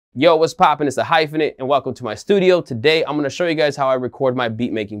Yo, what's poppin'? It's TheHyphenate and welcome to my studio. Today, I'm gonna show you guys how I record my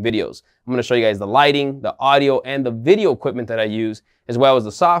beat making videos. I'm gonna show you guys the lighting, the audio, and the video equipment that I use, as well as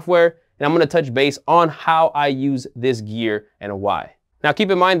the software. And I'm gonna touch base on how I use this gear and why. Now, keep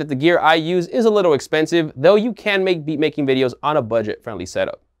in mind that the gear I use is a little expensive, though you can make beat making videos on a budget-friendly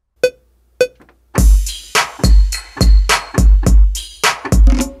setup.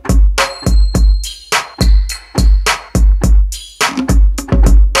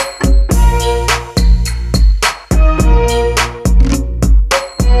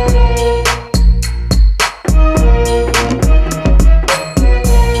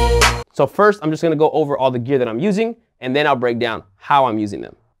 So first, I'm just gonna go over all the gear that I'm using, and then I'll break down how I'm using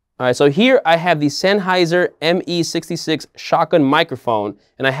them. All right, so here I have the Sennheiser ME66 shotgun microphone,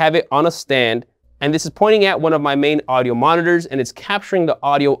 and I have it on a stand, and this is pointing at one of my main audio monitors, and it's capturing the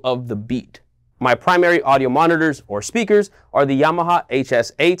audio of the beat. My primary audio monitors or speakers are the Yamaha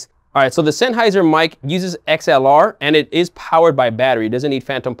HS8. All right, so the Sennheiser mic uses XLR and it is powered by battery. It doesn't need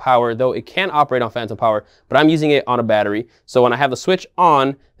phantom power, though it can operate on phantom power, but I'm using it on a battery. So when I have the switch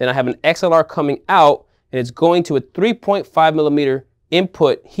on, then I have an XLR coming out and it's going to a 3.5 millimeter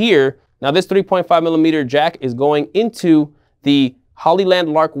input here. Now this 3.5 millimeter jack is going into the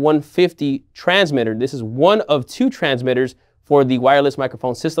Hollyland Lark 150 transmitter. This is one of two transmitters for the wireless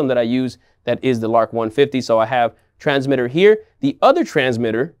microphone system that I use that is the Lark 150. So I have transmitter here. The other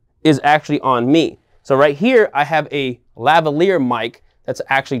transmitter is actually on me. So right here, I have a lavalier mic that's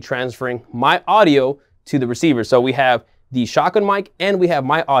actually transferring my audio to the receiver. So we have the shotgun mic and we have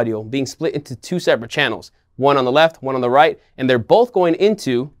my audio being split into two separate channels, one on the left, one on the right, and they're both going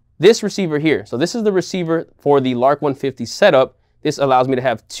into this receiver here. So this is the receiver for the Lark 150 setup. This allows me to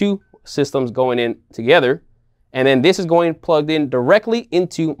have two systems going in together. And then this is going plugged in directly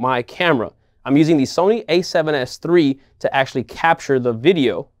into my camera. I'm using the Sony a7S III to actually capture the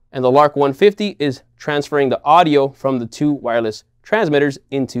video. And the Lark 150 is transferring the audio from the two wireless transmitters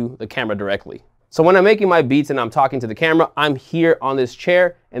into the camera directly. So when I'm making my beats and I'm talking to the camera, I'm here on this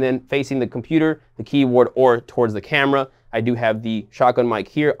chair and then facing the computer, the keyboard, or towards the camera. I do have the shotgun mic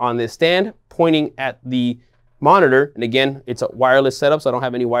here on this stand pointing at the monitor. And again, it's a wireless setup, so I don't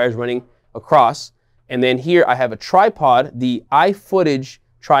have any wires running across. And then here I have a tripod, the iFootage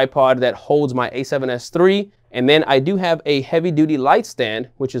tripod that holds my a7S III. And then I do have a heavy duty light stand,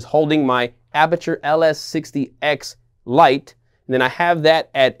 which is holding my Aperture LS60X light. And then I have that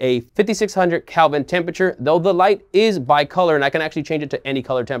at a 5600 Kelvin temperature, though the light is bicolor and I can actually change it to any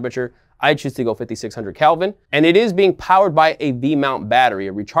color temperature. I choose to go 5600 Kelvin. And it is being powered by a V-mount battery,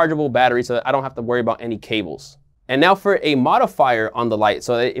 a rechargeable battery, so that I don't have to worry about any cables. And now for a modifier on the light,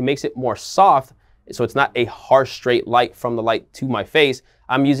 so that it makes it more soft, so it's not a harsh straight light from the light to my face,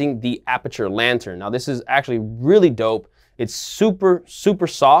 I'm using the Aperture Lantern. Now this is actually really dope. It's super, super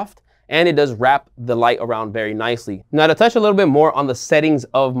soft and it does wrap the light around very nicely. Now to touch a little bit more on the settings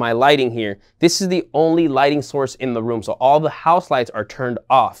of my lighting here, this is the only lighting source in the room. So all the house lights are turned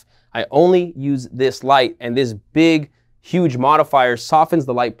off. I only use this light, and this big, huge modifier softens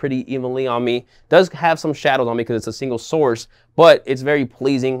the light pretty evenly on me. Does have some shadows on me because it's a single source, but it's very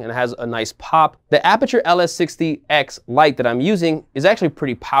pleasing and has a nice pop. The Aperture LS60X light that I'm using is actually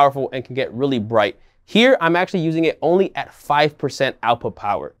pretty powerful and can get really bright. Here, I'm actually using it only at 5% output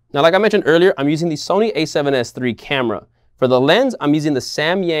power. Now, like I mentioned earlier, I'm using the Sony a7S III camera. For the lens, I'm using the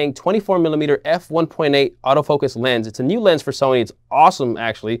Samyang 24mm f1.8 autofocus lens. It's a new lens for Sony. It's awesome,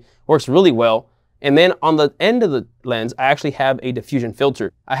 actually. Works really well. And then on the end of the lens, I actually have a diffusion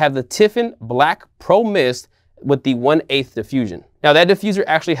filter. I have the Tiffin Black Pro Mist with the 1/8 diffusion. Now that diffuser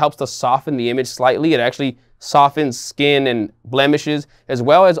actually helps to soften the image slightly. It actually softens skin and blemishes, as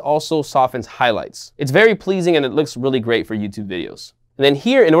well as also softens highlights. It's very pleasing and it looks really great for YouTube videos. And then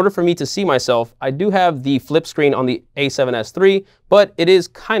here, in order for me to see myself, I do have the flip screen on the a7S III, but it is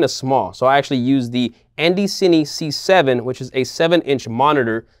kind of small. So I actually use the Andy Cine C7, which is a 7-inch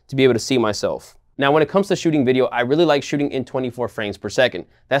monitor, to be able to see myself. Now, when it comes to shooting video, I really like shooting in 24 frames per second.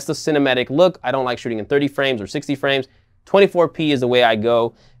 That's the cinematic look. I don't like shooting in 30 frames or 60 frames. 24p is the way I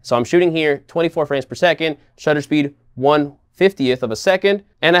go. So I'm shooting here 24 frames per second, shutter speed 1/50th of a second,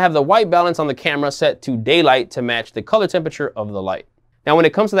 and I have the white balance on the camera set to daylight to match the color temperature of the light. Now, when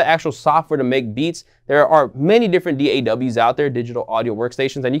it comes to the actual software to make beats, there are many different DAWs out there, digital audio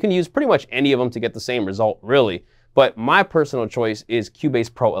workstations, and you can use pretty much any of them to get the same result, really. But my personal choice is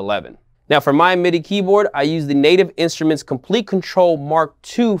Cubase Pro 11. Now for my MIDI keyboard, I use the Native Instruments Complete Control Mark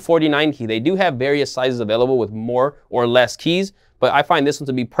II 49 key. They do have various sizes available with more or less keys, but I find this one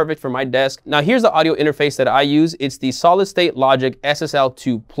to be perfect for my desk. Now here's the audio interface that I use. It's the Solid State Logic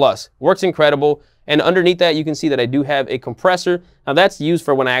SSL2 Plus. Works incredible. And underneath that, you can see that I do have a compressor. Now that's used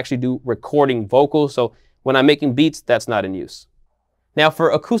for when I actually do recording vocals. So when I'm making beats, that's not in use. Now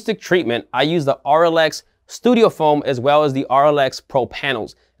for acoustic treatment, I use the RLX Studio Foam as well as the RLX Pro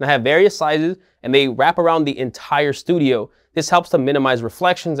panels. And I have various sizes and they wrap around the entire studio. This helps to minimize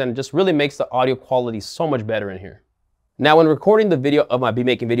reflections and it just really makes the audio quality so much better in here. Now when recording the video of my beat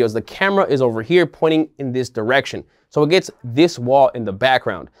making videos, the camera is over here pointing in this direction. So it gets this wall in the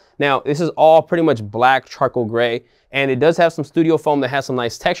background. Now this is all pretty much black charcoal gray and it does have some studio foam that has some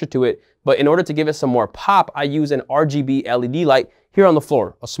nice texture to it. But in order to give it some more pop, I use an RGB LED light here on the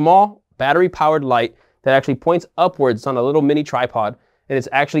floor. A small battery powered light that actually points upwards on a little mini tripod. And it's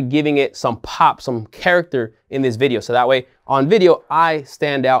actually giving it some pop, some character in this video. So that way on video, I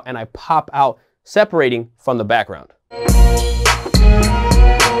stand out and I pop out separating from the background.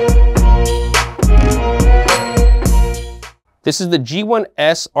 This is the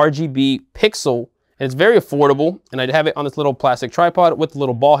G1S RGB Pixel, and it's very affordable, and I have it on this little plastic tripod with a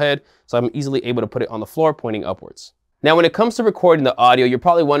little ball head, so I'm easily able to put it on the floor pointing upwards. Now, when it comes to recording the audio, you're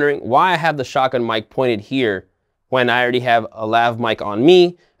probably wondering why I have the shotgun mic pointed here when I already have a lav mic on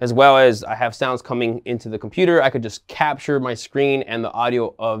me, as well as I have sounds coming into the computer. I could just capture my screen and the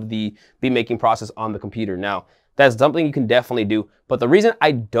audio of the beat making process on the computer. Now, that's something you can definitely do, but the reason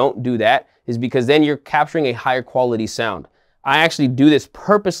I don't do that is because then you're capturing a higher quality sound. I actually do this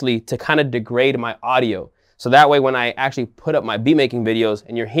purposely to kind of degrade my audio. So that way when I actually put up my beat making videos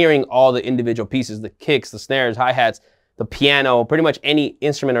and you're hearing all the individual pieces, the kicks, the snares, hi-hats, the piano, pretty much any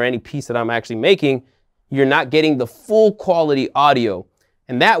instrument or any piece that I'm actually making, you're not getting the full quality audio.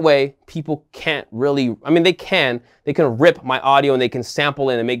 And that way people can't really, I mean, they can rip my audio and they can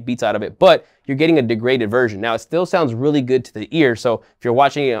sample it and make beats out of it, but you're getting a degraded version. Now it still sounds really good to the ear. So if you're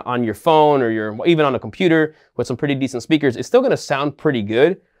watching it on your phone or you're even on a computer with some pretty decent speakers, it's still gonna sound pretty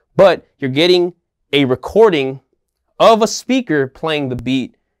good, but you're getting a recording of a speaker playing the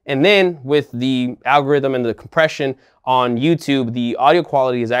beat. And then with the algorithm and the compression on YouTube, the audio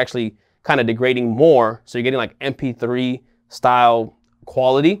quality is actually kind of degrading more. So you're getting like MP3 style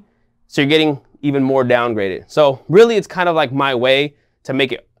quality. So you're getting even more downgraded. So really it's kind of like my way to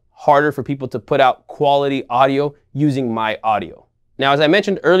make it harder for people to put out quality audio using my audio. Now, as I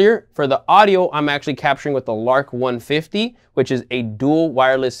mentioned earlier, for the audio, I'm actually capturing with the Lark 150, which is a dual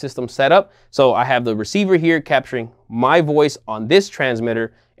wireless system setup. So I have the receiver here capturing my voice on this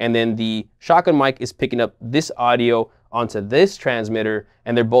transmitter, and then the shotgun mic is picking up this audio onto this transmitter,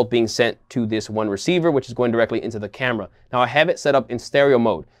 and they're both being sent to this one receiver, which is going directly into the camera. Now I have it set up in stereo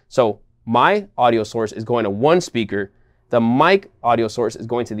mode. So my audio source is going to one speaker, the mic audio source is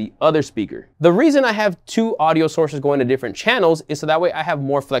going to the other speaker. The reason I have two audio sources going to different channels is so that way I have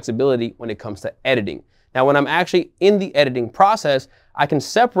more flexibility when it comes to editing. Now, when I'm actually in the editing process, I can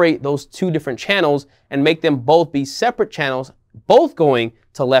separate those two different channels and make them both be separate channels, both going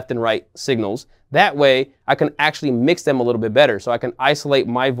to left and right signals. That way I can actually mix them a little bit better. So I can isolate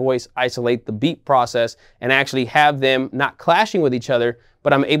my voice, isolate the beat process, and actually have them not clashing with each other,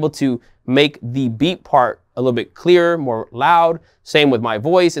 but I'm able to make the beat part a little bit clearer, more loud, same with my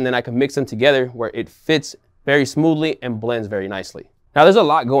voice, and then I can mix them together where it fits very smoothly and blends very nicely. Now there's a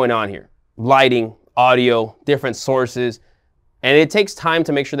lot going on here. Lighting, audio, different sources, and it takes time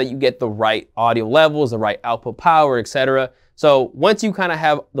to make sure that you get the right audio levels, the right output power, etc. So once you kind of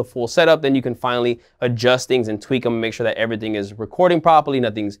have the full setup, then you can finally adjust things and tweak them and make sure that everything is recording properly,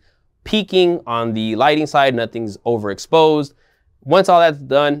 nothing's peaking on the lighting side, nothing's overexposed. Once all that's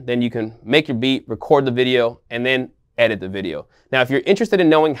done, then you can make your beat, record the video, and then edit the video. Now, if you're interested in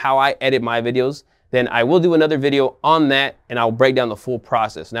knowing how I edit my videos, then I will do another video on that and I'll break down the full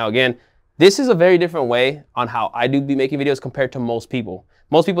process. Now, again, this is a very different way on how I do beat making videos compared to most people.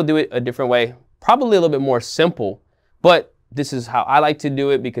 Most people do it a different way, probably a little bit more simple, but this is how I like to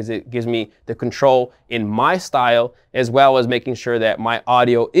do it because it gives me the control in my style, as well as making sure that my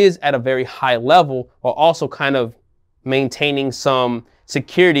audio is at a very high level while also kind of maintaining some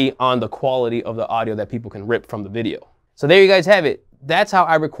security on the quality of the audio that people can rip from the video. So there you guys have it. That's how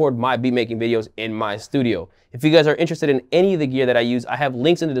I record my beat making videos in my studio. If you guys are interested in any of the gear that I use, I have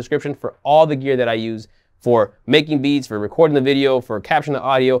links in the description for all the gear that I use for making beats, for recording the video, for capturing the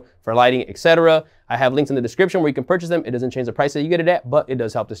audio, for lighting, etc. I have links in the description where you can purchase them. It doesn't change the price that you get it at, but it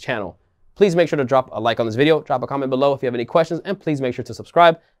does help this channel. Please make sure to drop a like on this video, drop a comment below if you have any questions, and please make sure to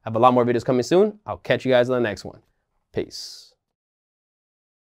subscribe. I have a lot more videos coming soon. I'll catch you guys in the next one. Peace.